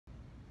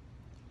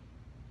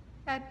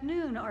At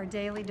noon, our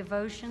daily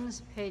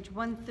devotions, page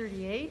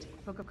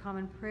 138, Book of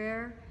Common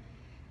Prayer,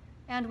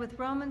 and with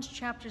Romans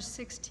chapter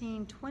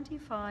 16,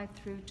 25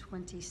 through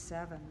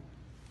 27.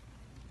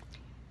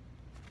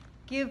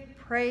 Give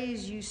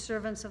praise, you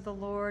servants of the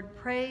Lord.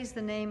 Praise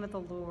the name of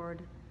the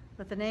Lord.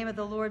 Let the name of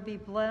the Lord be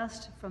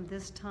blessed from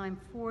this time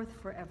forth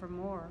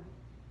forevermore.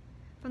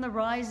 From the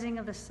rising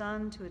of the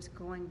sun to its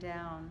going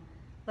down,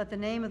 let the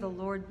name of the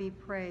Lord be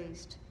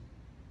praised.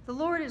 The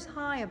Lord is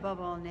high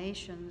above all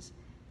nations,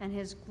 and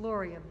his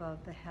glory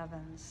above the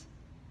heavens.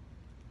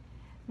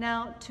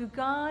 Now, to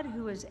God,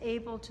 who is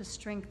able to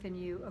strengthen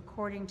you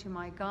according to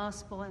my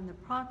gospel and the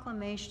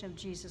proclamation of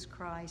Jesus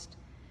Christ,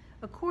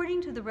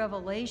 according to the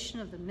revelation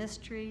of the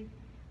mystery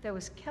that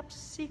was kept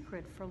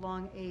secret for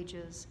long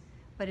ages,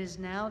 but is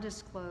now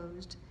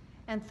disclosed,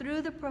 and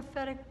through the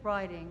prophetic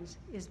writings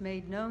is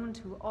made known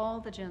to all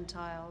the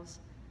Gentiles,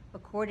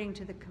 according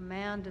to the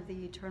command of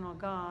the eternal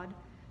God,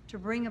 to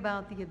bring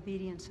about the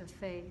obedience of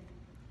faith.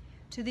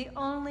 To the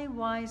only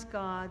wise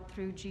God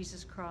through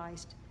Jesus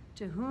Christ,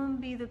 to whom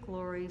be the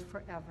glory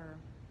forever.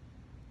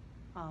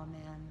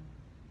 Amen.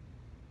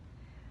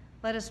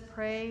 Let us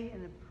pray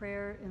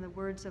in the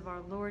words of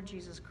our Lord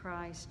Jesus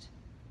Christ.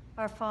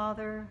 Our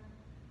Father,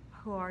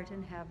 who art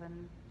in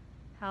heaven,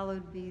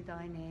 hallowed be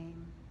thy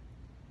name.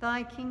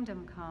 Thy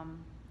kingdom come,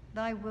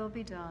 thy will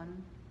be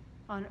done,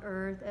 on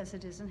earth as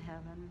it is in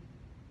heaven.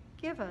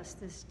 Give us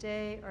this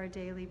day our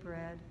daily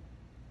bread,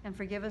 and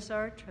forgive us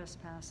our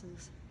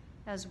trespasses,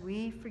 as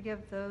we forgive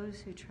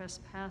those who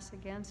trespass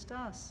against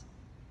us.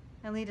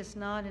 And lead us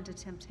not into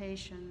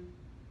temptation,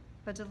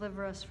 but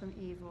deliver us from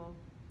evil.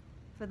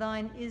 For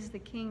thine is the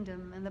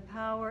kingdom, and the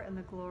power, and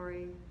the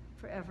glory,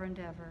 forever and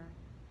ever.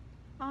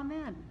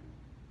 Amen.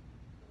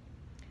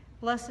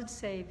 Blessed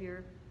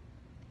Savior,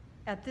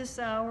 at this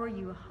hour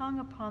you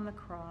hung upon the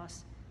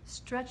cross,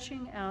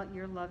 stretching out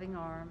your loving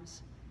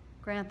arms.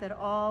 Grant that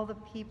all the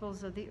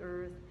peoples of the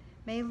earth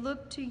may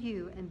look to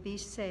you and be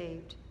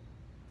saved,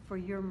 for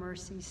your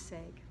mercy's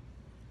sake.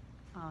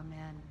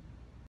 Amen.